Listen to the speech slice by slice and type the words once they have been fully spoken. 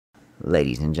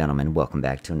Ladies and gentlemen, welcome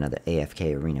back to another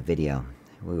AFK Arena video.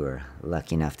 We were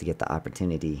lucky enough to get the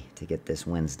opportunity to get this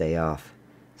Wednesday off,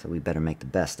 so we better make the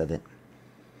best of it.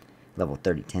 Level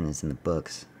 3010 is in the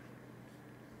books.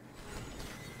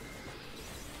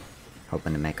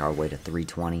 Hoping to make our way to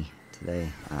 320 today,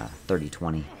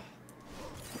 3020.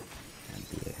 That'd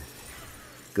be a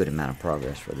good amount of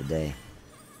progress for the day.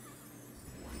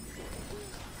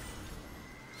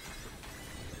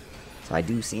 I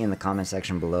do see in the comment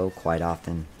section below quite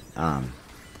often, a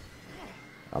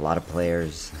lot of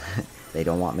players, they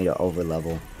don't want me to over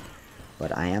level,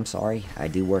 but I am sorry. I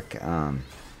do work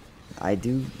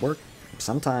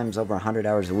sometimes over 100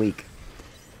 hours a week,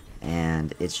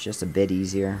 and it's just a bit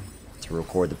easier to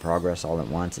record the progress all at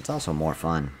once. It's also more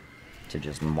fun to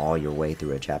just maul your way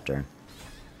through a chapter.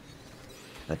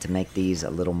 But to make these a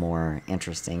little more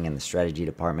interesting in the strategy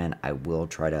department, I will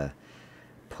try to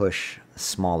push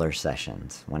smaller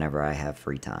sessions whenever I have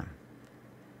free time.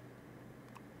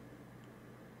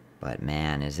 But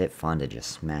man, is it fun to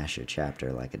just smash a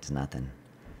chapter like it's nothing.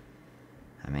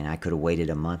 I mean, I could have waited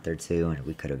a month or two and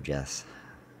we could have just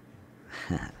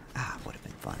would have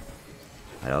been fun.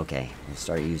 But okay, we'll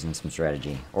start using some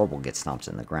strategy, or we'll get stomps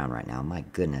in the ground right now. My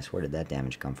goodness, where did that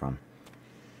damage come from?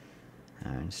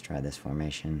 Alright, let's try this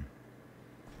formation.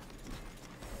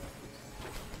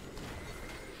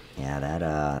 Yeah,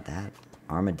 that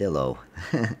armadillo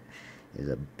is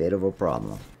a bit of a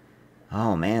problem.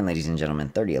 Oh man, ladies and gentlemen,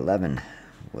 3011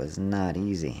 was not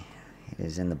easy. It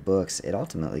is in the books. It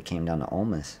ultimately came down to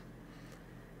Olmus.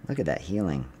 Look at that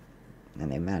healing.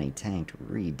 And the amount he tanked,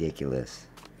 ridiculous.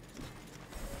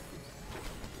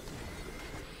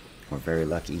 We're very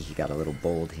lucky he got a little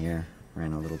bold here.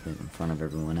 Ran a little bit in front of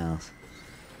everyone else.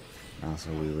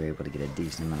 Also, we were able to get a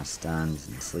decent amount of stuns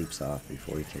and sleeps off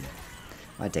before he could...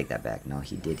 I take that back. No,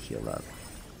 he did heal up.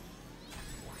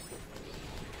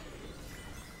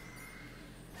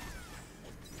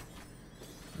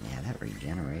 Yeah, that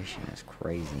regeneration is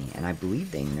crazy. And I believe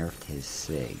they nerfed his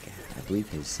Sig. I believe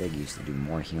his Sig used to do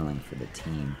more healing for the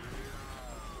team.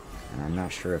 And I'm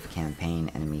not sure if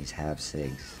campaign enemies have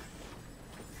Sigs.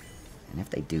 And if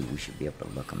they do, we should be able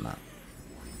to look them up.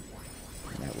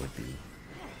 And that would be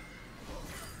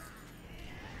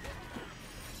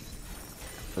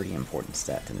pretty important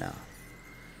stat to know.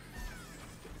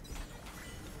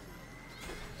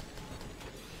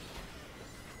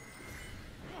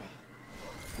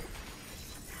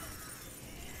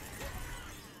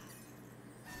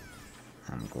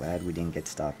 I'm glad we didn't get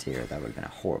stopped here. That would have been a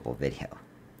horrible video.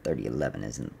 3011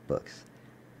 is in the books.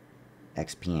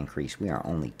 XP increase. We are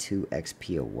only 2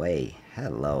 XP away.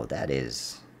 Hello, that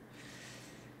is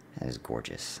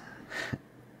gorgeous.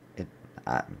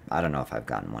 I don't know if I've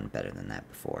gotten one better than that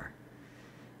before.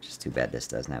 Just too bad this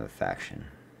doesn't have a faction.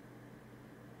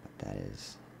 But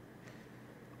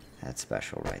that's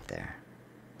special right there.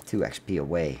 2 XP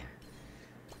away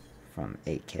from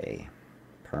 8K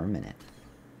per minute.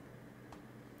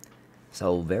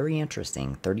 So very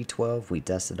interesting. 3012, we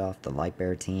dusted off the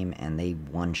Lightbearer team and they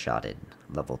one-shotted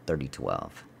level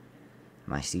 3012.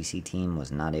 My CC team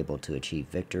was not able to achieve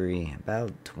victory.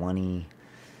 About 20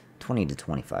 to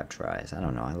 25 tries. I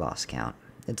don't know. I lost count.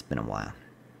 It's been a while.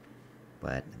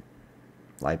 But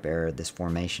Lightbearer, this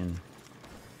formation,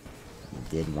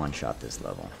 did one-shot this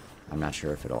level. I'm not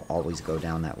sure if it'll always go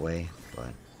down that way, but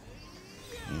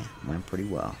yeah, went pretty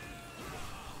well.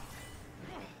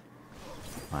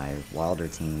 My Wilder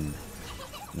team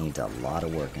needs a lot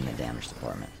of work in the damage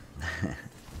department.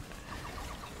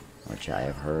 Which I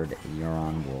have heard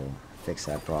Euron will fix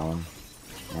that problem.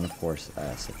 And of course,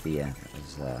 Sophia,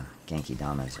 his Genki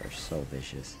Damas are so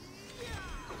vicious.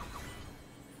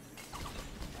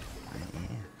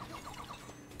 Yeah.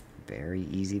 Very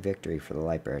easy victory for the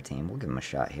Lightbearer team. We'll give them a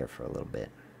shot here for a little bit.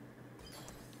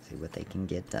 See what they can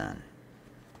get done.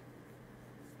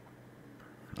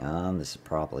 This is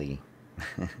probably...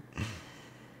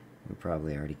 we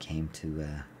probably already came to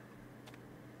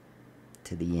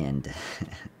the end.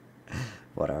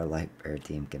 What our Lightbearer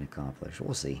team can accomplish.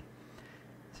 We'll see.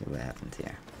 See what happens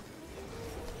here.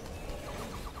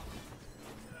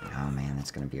 Oh man,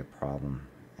 that's gonna be a problem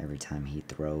every time he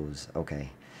throws. Okay.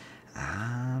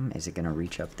 Is it gonna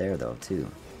reach up there though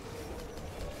too?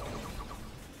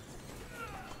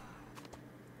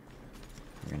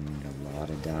 We're gonna need a lot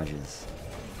of dodges.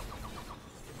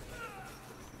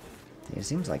 It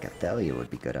seems like Athalia would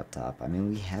be good up top. I mean,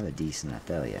 we have a decent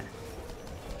Athalia.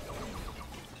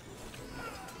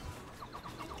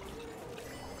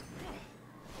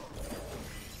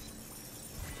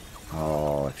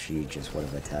 Oh, if she just would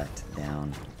have attacked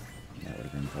down, that would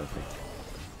have been perfect.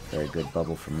 Very good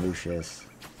bubble from Lucius.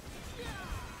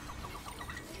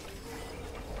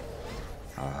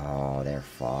 Oh, there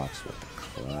Fox with the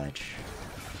clutch.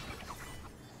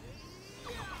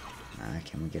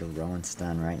 Can we get a Rowan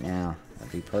stun right now?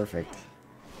 That'd be perfect.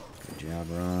 Good job,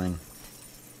 Rowan.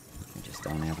 We just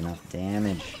don't have enough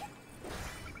damage.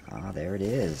 Oh, there it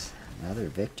is. Another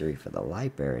victory for the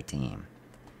Lightbearer team.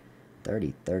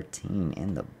 30-13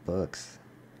 in the books.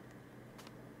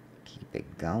 Keep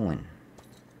it going.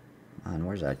 Come on,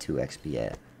 where's our 2 XP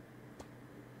at?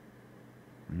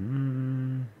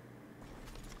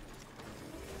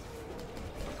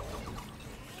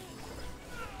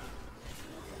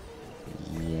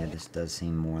 Yeah, this does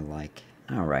seem more like...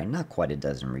 Alright, not quite a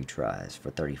dozen retries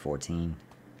for 30-14.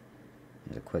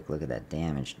 Here's a quick look at that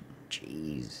damage.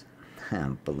 Jeez.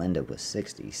 Belinda was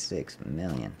 66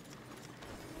 million.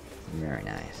 Very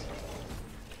nice.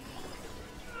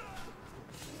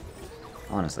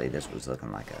 Honestly, this was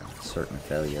looking like a certain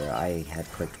failure. I had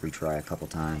clicked retry a couple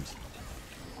times.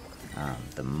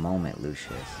 The moment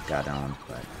Lucius got on,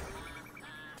 but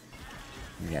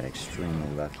we got extremely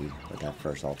lucky with that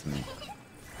first ultimate.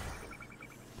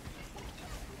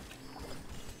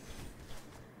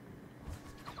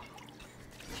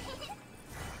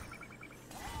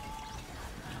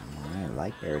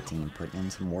 Alright, Lightbearer team putting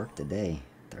in some work today.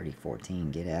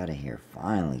 30-14, get out of here.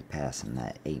 Finally passing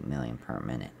that 8 million per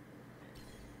minute.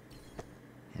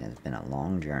 It has been a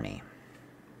long journey.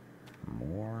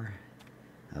 More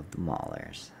of the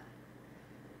Maulers.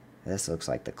 This looks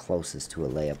like the closest to a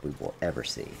layup we will ever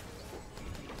see.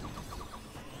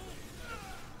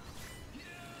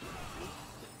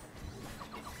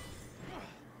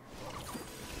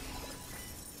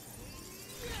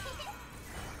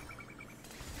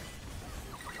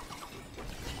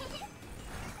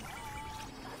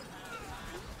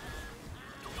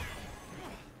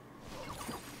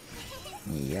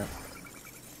 Yep.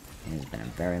 It has been a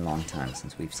very long time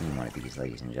since we've seen one of these,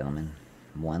 ladies and gentlemen.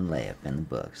 One layup in the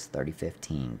books.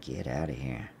 30-15. Get out of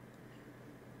here.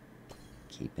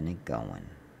 Keeping it going.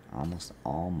 Almost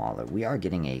all Mauler. We are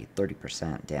getting a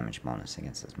 30% damage bonus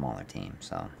against this Mauler team,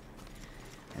 so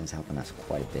it is helping us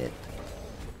quite a bit.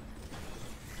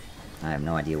 I have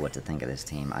no idea what to think of this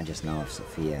team. I just know if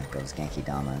Sophia goes Genki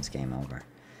Dama, it's game over.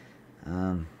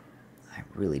 I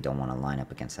really don't want to line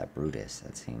up against that Brutus.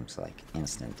 That seems like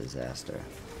instant disaster.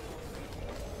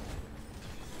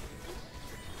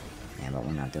 Yeah, but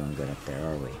we're not doing good up there,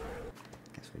 are we?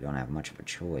 Guess we don't have much of a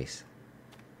choice.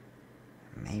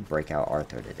 May break out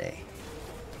Arthur today.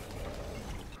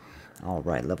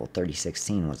 Alright, level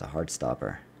 30-16 was a hard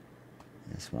stopper.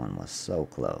 This one was so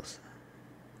close.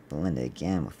 Belinda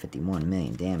again with 51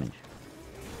 million damage.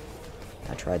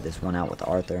 I tried this one out with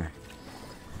Arthur.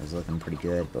 It was looking pretty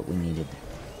good, but we needed...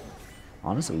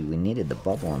 Honestly, we needed the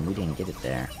bubble and we didn't get it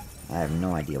there. I have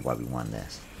no idea why we won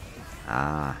this.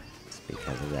 Ah, it's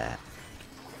because of that.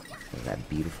 Because of that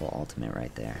beautiful ultimate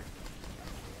right there.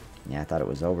 Yeah, I thought it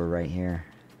was over right here.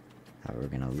 Thought we were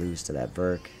going to lose to that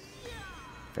Verk.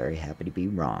 Very happy to be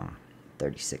wrong.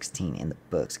 30-16 in the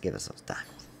books. Give us those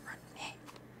diamonds.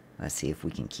 Let's see if we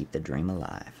can keep the dream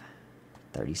alive.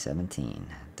 30-17.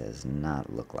 Does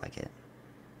not look like it.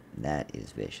 That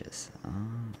is vicious.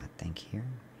 I think here,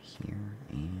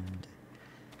 and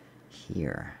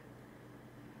here.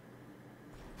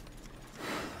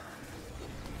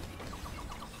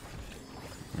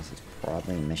 This is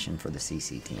probably a mission for the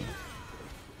CC team.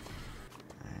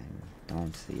 I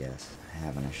don't see us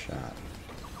having a shot.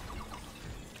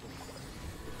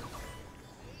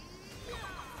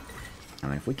 I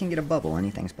mean, if we can get a bubble,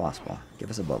 anything's possible. Give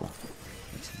us a bubble.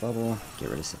 Give us a bubble. Get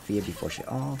rid of Sophia before she...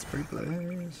 Oh, it's pretty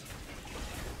close.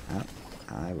 Oh,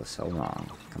 I was so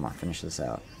wrong. Come on, finish this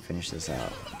out. Finish this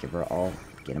out. Give her all...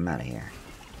 Get him out of here.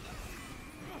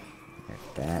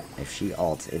 If she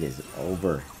ults, it is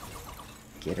over.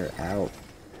 Get her out.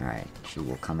 Alright, she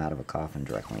will come out of a coffin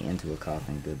directly into a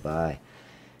coffin. Goodbye.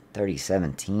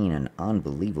 30-17, an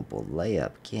unbelievable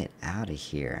layup. Get out of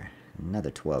here.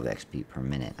 Another 12 XP per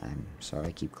minute. I'm sorry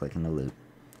I keep clicking the loot.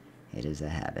 It is a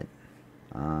habit.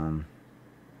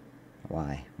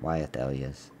 Why? Why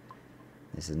Athalia's?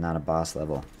 This is not a boss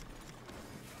level.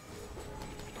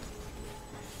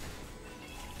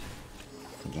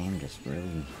 The game just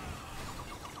really...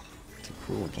 It's a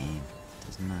cruel game. It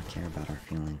does not care about our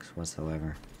feelings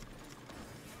whatsoever.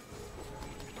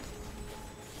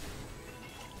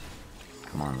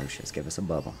 Come on, Lucius, give us a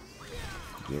bubble.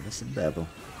 Give us a bubble.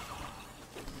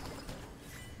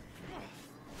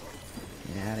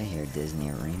 Get out of here, Disney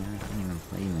Arena. I don't even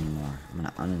play you anymore. I'm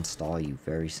going to uninstall you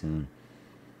very soon.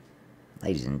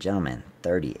 Ladies and gentlemen,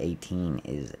 30-18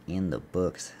 is in the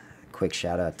books. Quick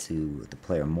shout out to the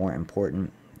player more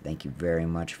important. Thank you very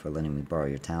much for letting me borrow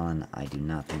your talent. I do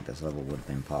not think this level would have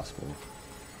been possible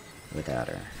without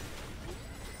her.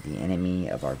 The enemy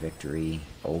of our victory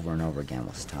over and over again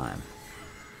was time.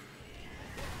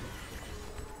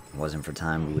 If it wasn't for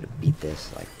time, we would have beat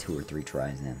this like 2 or 3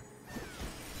 tries in.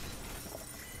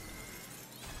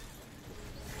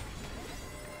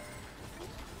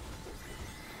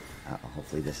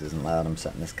 Hopefully this isn't loud. I'm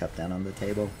setting this cup down on the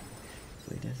table.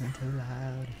 Hopefully it isn't too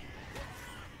loud.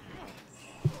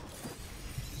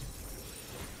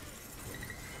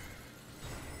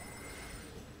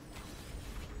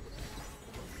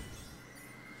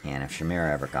 And if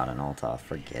Shamira ever got an ult off,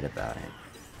 forget about it.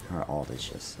 Her ult is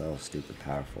just so stupid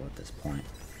powerful at this point.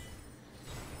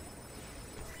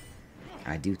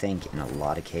 I do think in a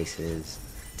lot of cases,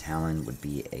 Talon would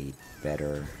be a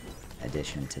better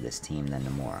addition to this team than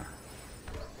Nomura.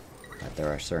 But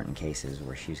there are certain cases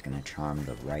where she's going to charm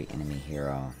the right enemy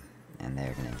hero, and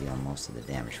they're going to deal most of the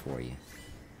damage for you.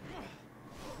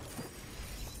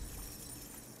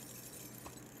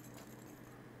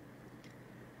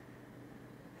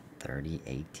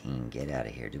 $30.18. Get out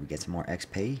of here. Do we get some more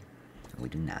XP? We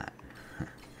do not.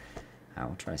 I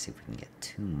will try to see if we can get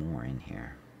 2 more in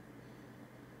here.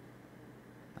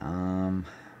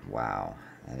 Wow.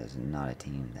 That is not a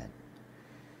team that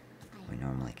we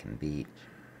normally can beat.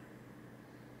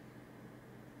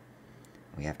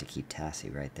 We have to keep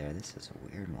Tassie right there. This is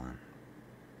a weird one.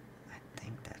 I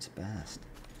think that's best.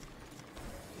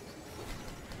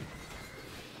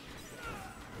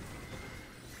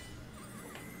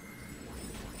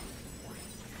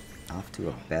 Off to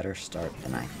a better start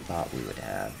than I thought we would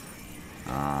have.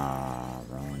 Ah,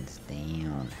 Rowan's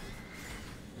down.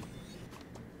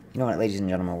 You know what, ladies and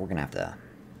gentlemen, we're gonna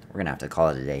have to call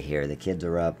it a day here. The kids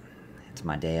are up. It's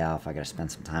my day off. I gotta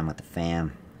spend some time with the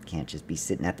fam. Can't just be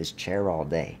sitting at this chair all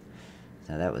day.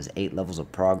 So that was 8 levels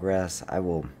of progress.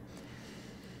 Well,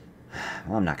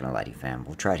 I'm not gonna lie to you, fam.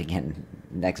 We'll try it again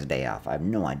next day off. I have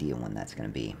no idea when that's gonna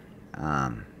be.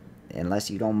 Unless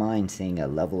you don't mind seeing a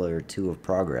level or 2 of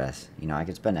progress. You know, I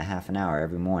could spend a half an hour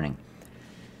every morning,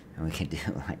 and we could do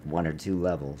like 1 or 2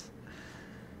 levels.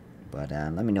 But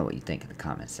let me know what you think in the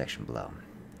comments section below.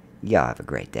 Y'all have a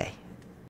great day.